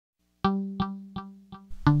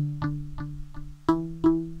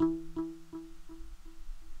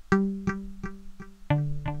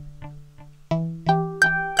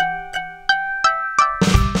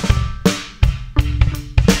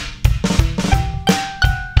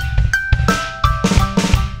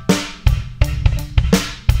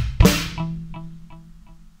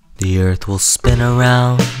earth will spin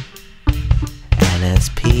around, and as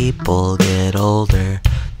people get older,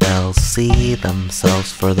 they'll see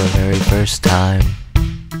themselves for the very first time.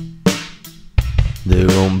 There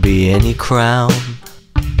won't be any crown,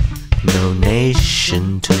 no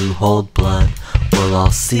nation to hold blood. We'll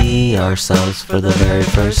all see ourselves for the very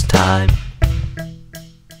first time.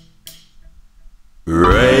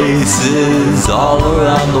 Races all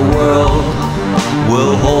around the world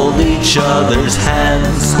will hold each other's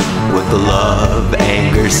hands with the love,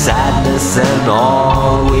 anger, sadness, and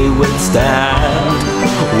all we withstand.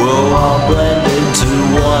 We'll all blend into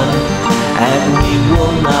one, and we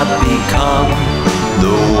will not become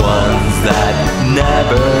the ones that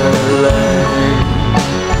never learn.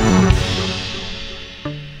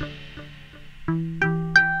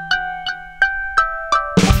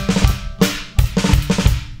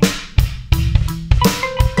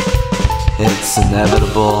 It's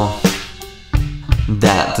inevitable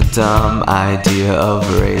that the dumb idea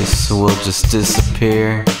of race will just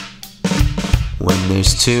disappear when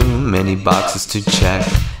there's too many boxes to check,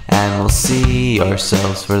 and we'll see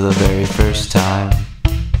ourselves for the very first time.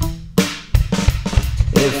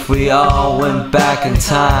 If we all went back in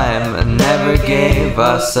time and never gave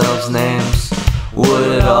ourselves names,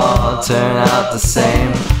 would it all turn out the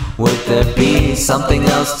same? Would there be something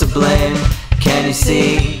else to blame? Can you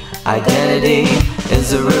see? Identity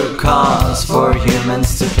is the root cause for human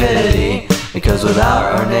stupidity, because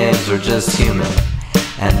without our names we're just human,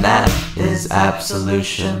 and that is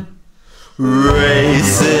absolution.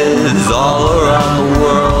 Races all around the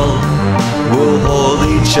world will hold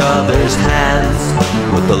each other's hands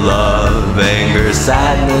with the love, anger,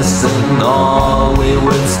 sadness, and all we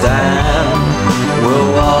withstand.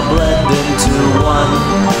 We'll all blend into one,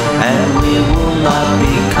 and we will not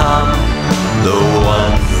become the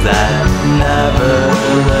ones that never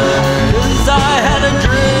learn. 'Cause I had a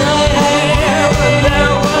dream when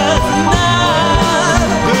there was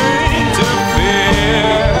nothing to fear,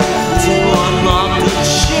 to unlock the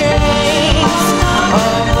chains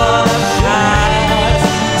of our past,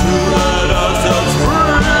 to let ourselves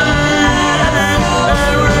free and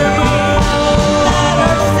remove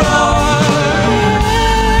our scars.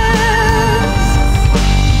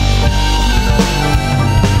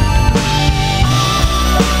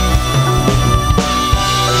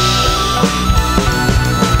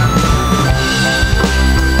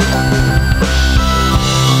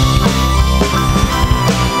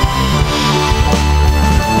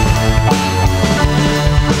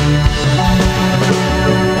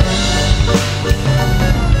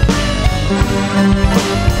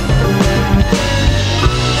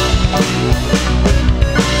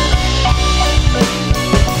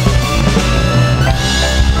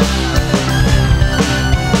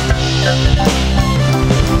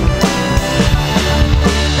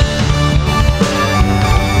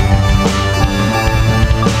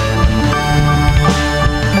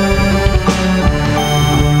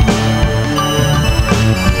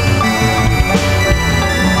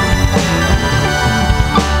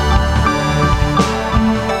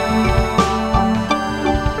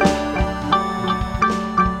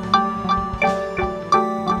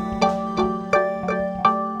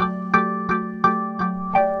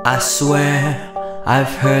 I swear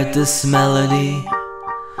I've heard this melody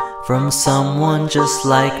from someone just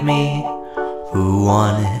like me, who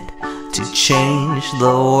wanted to change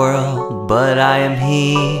the world, but I am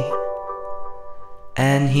he,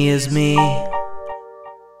 and he is me.